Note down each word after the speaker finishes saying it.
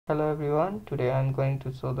Hello everyone, today I'm going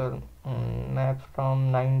to show the map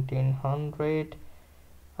from 1900,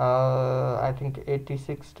 I think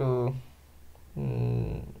 86 to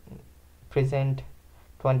mm, present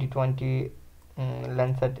 2020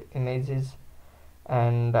 Landsat images,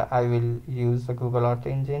 and I will use the Google Earth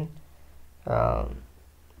engine uh,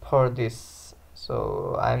 for this.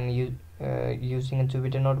 So I'm using a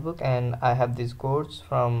Jupyter notebook, and I have these codes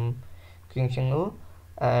from Qiusheng Wu,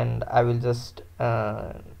 and I will just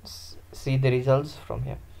see the results from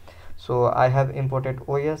here. So I have imported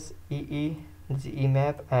OS, EE,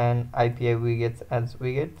 GEMAP, and IPI widgets as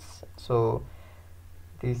widgets. So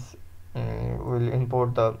this will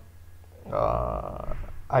import the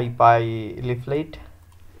IPI leaflet.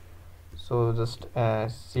 So just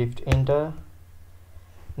shift enter.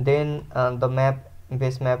 Then the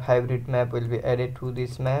base map hybrid map will be added to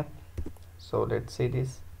this map. So let's see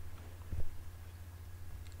this.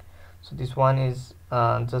 So this one is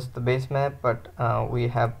just the base map, but we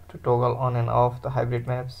have to toggle on and off the hybrid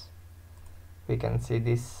maps. We can see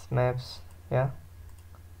these maps. Yeah,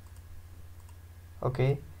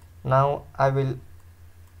 okay. Now I will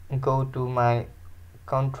go to my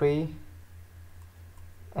country,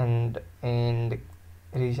 and in the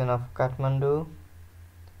region of Kathmandu,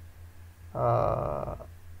 or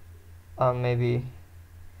maybe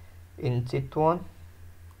in Chitwan.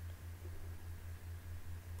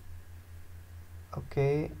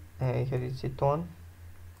 Okay, here is Chitwan.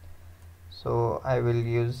 So I will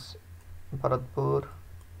use Bharatpur.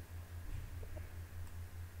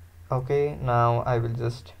 Okay, now I will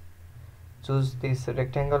just choose this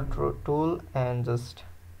rectangle tool and just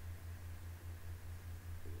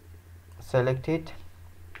select it.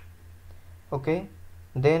 Okay,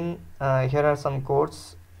 then here are some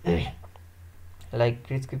codes like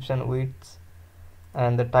description widths,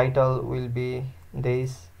 and the title will be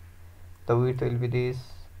this, the width will be this,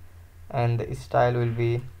 and the style will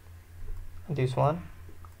be this one,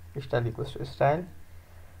 style equals to style.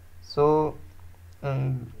 So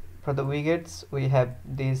for the widgets we have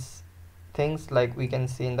these things, like we can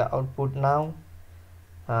see in the output now.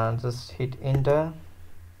 Just hit enter.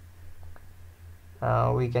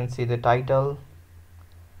 We can see the title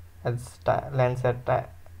as Landsat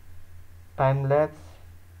time-lapse,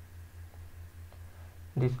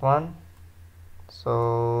 this one.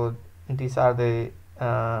 So these are the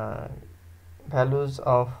values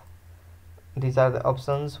of, these are the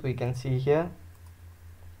options we can see here,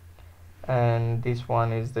 and this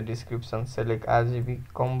one is the description, select RGB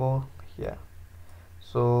combo here.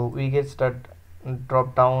 So we get start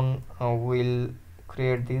drop down will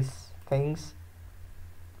create these things,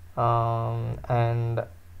 and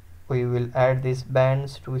we will add these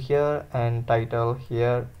bands to here and title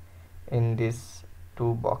here in these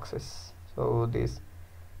two boxes. So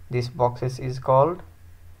this boxes is called,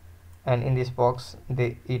 and in this box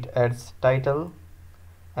it adds title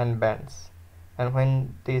and bands, and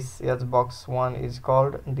when this box 1 is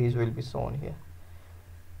called, these will be shown here.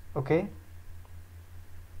 Okay,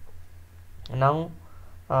 now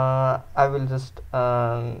I will just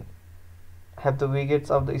have the widgets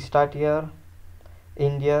of the start here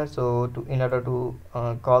India. So in order to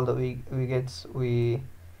call the widgets, we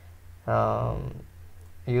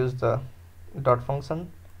use the dot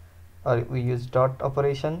function, or we use dot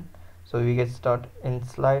operation. So widgets dot in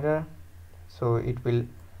slider, so it will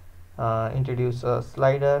introduce a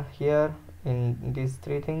slider here in these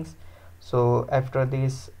three things. So after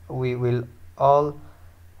this we will all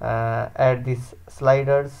add these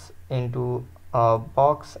sliders into a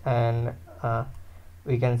box, and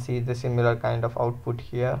we can see the similar kind of output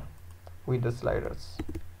here with the sliders.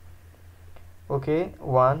 Okay,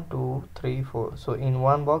 1 2 3 4. So in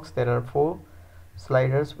one box there are 4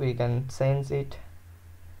 sliders. We can change it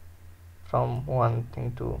from one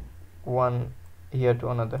thing to one here to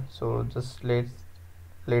another. So just let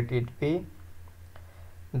it be.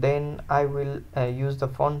 Then I will use the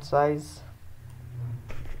font size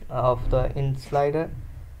of the in slider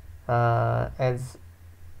as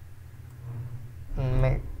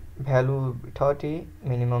value will be 30,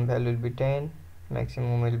 minimum value will be 10,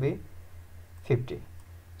 maximum will be 50.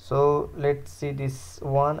 So let's see this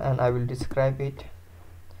one, and I will describe it.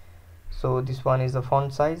 So this one is the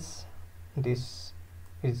font size. This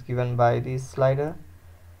is given by this slider,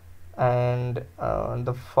 and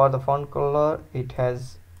for the font color, it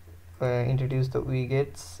has introduced the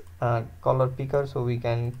widgets color picker, so we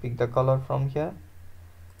can pick the color from here.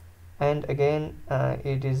 And again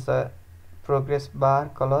it is a progress bar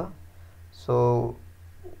color. So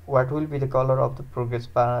what will be the color of the progress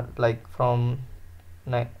bar, like from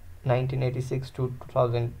 1986 to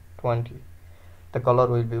 2020? The color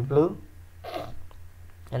will be blue.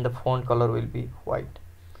 and the font color will be white.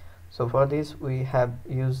 So for this we have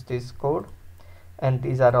used this code, and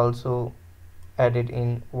these are also added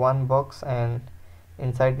in one box, and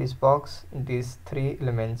inside this box these three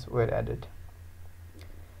elements were added.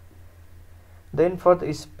 Then for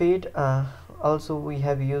the speed, also we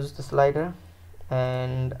have used the slider,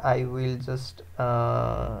 and I will just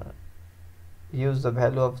use the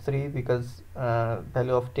value of 3 because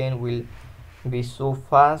value of 10 will be so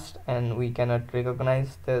fast and we cannot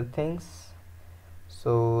recognize the things.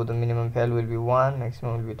 So the minimum value will be 1,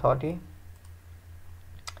 maximum will be 30.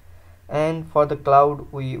 And for the cloud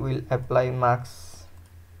we will apply max.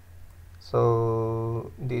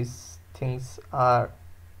 So these things are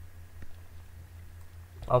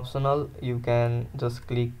optional, you can just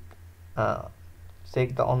click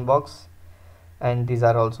check the on box, and these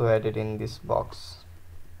are also added in this box.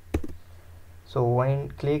 So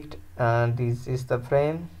when clicked, this is the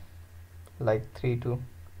frame, like 3 to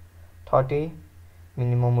 30,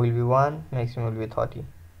 minimum will be 1, maximum will be 30.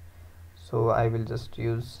 So I will just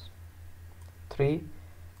use 3,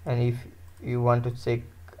 and if you want to check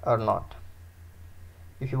or not,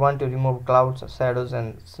 if you want to remove clouds, shadows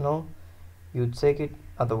and snow, you check it,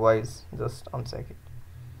 otherwise just uncheck it.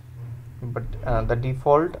 But the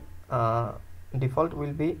default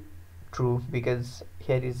will be true, because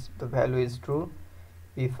here is the value is true.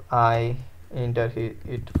 If I enter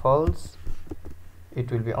it false,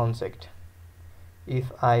 it will be unchecked.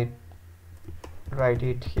 If I write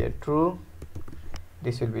it here true,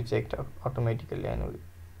 this will be checked automatically, and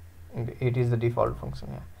it is the default function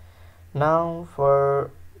here. Now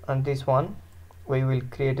for this one we will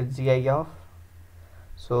create a GIF.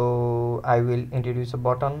 So I will introduce a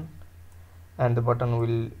button, and the button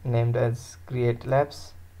will named as create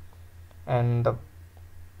lapse, and the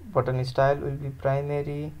button style will be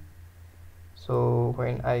primary. So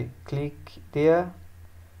when I click there,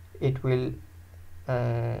 it will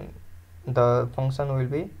the function will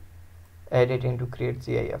be added into create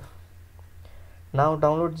GIF. Now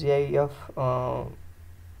download GIF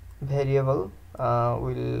variable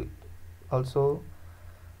will also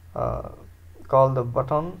call the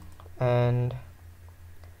button, and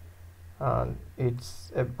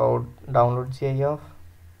it's about download GIF.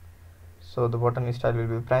 So the button style will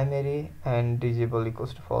be primary, and disable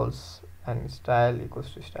equals to false, and style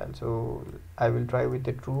equals to style. So I will try with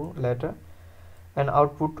the true letter, and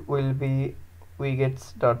output will be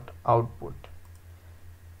widgets dot output.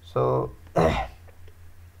 So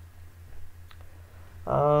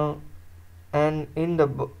and in the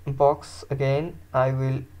box again I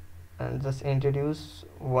will just introduce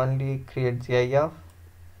only create GIF.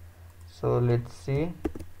 So let's see,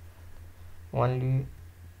 only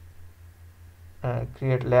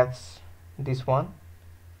create lapse, this one,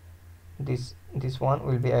 this one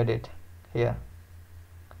will be added here.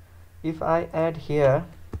 If I add here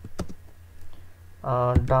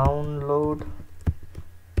download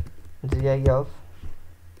GIF,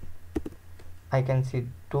 I can see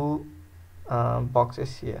two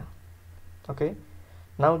boxes here. Okay,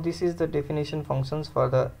 now this is the definition functions for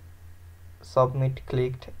the submit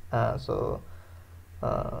clicked.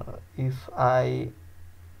 If I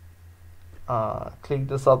click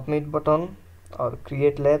the submit button or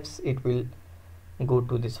create labs, it will go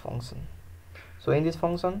to this function. So in this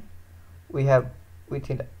function we have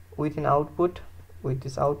within output, with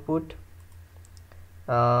this output,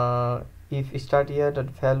 if start here that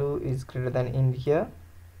value is greater than end here,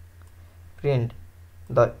 print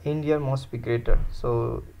the end year must be greater.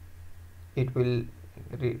 So it will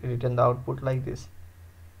return the output like this.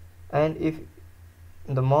 And if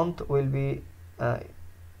the month will be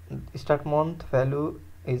start month value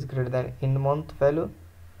is greater than end month value,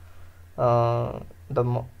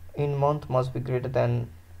 the end month must be greater than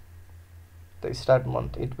the start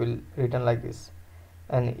month, it will return like this.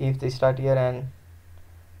 And if the start year and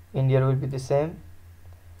end year will be the same,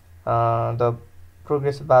 the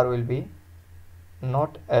progress bar will be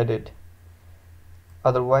not added,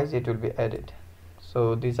 otherwise it will be added.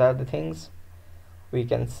 So these are the things we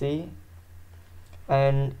can see.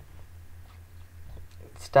 And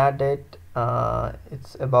start date,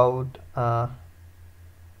 it's about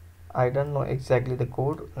I don't know exactly the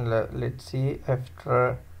code. Let's see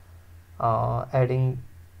after adding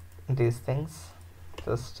these things.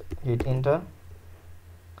 Just hit enter.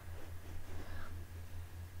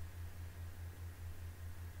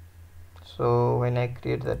 So when I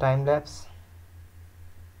create the time lapse,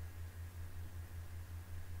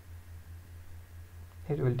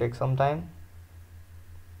 it will take some time.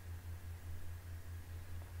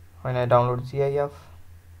 When I download GIF,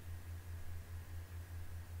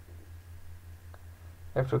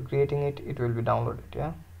 after creating it, it will be downloaded.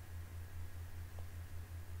 Yeah,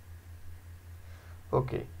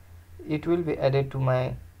 okay, it will be added to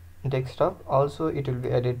my desktop. Also it will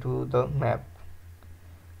be added to the map.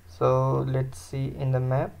 So let's see in the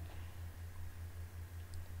map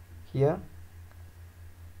here.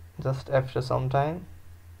 Just after some time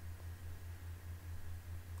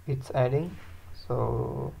it's adding,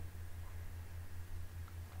 so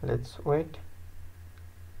let's wait.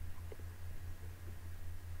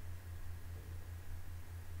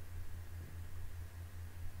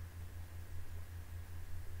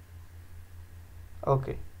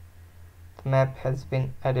 Okay, the map has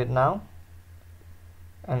been added now,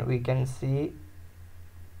 and we can see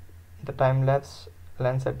the time-lapse,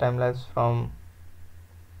 Landsat time-lapse from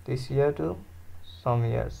this year to some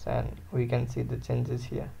years, and we can see the changes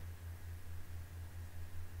here.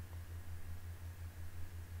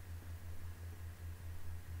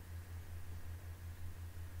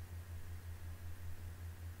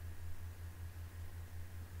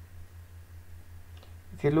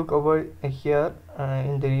 If you look over here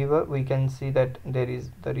in the river, we can see that the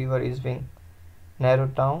river is being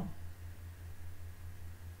narrowed down.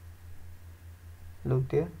 Look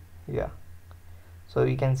there. Yeah, so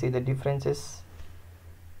you can see the differences.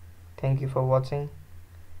 Thank you for watching,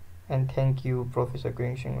 and thank you, Professor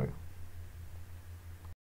Qiusheng Wu.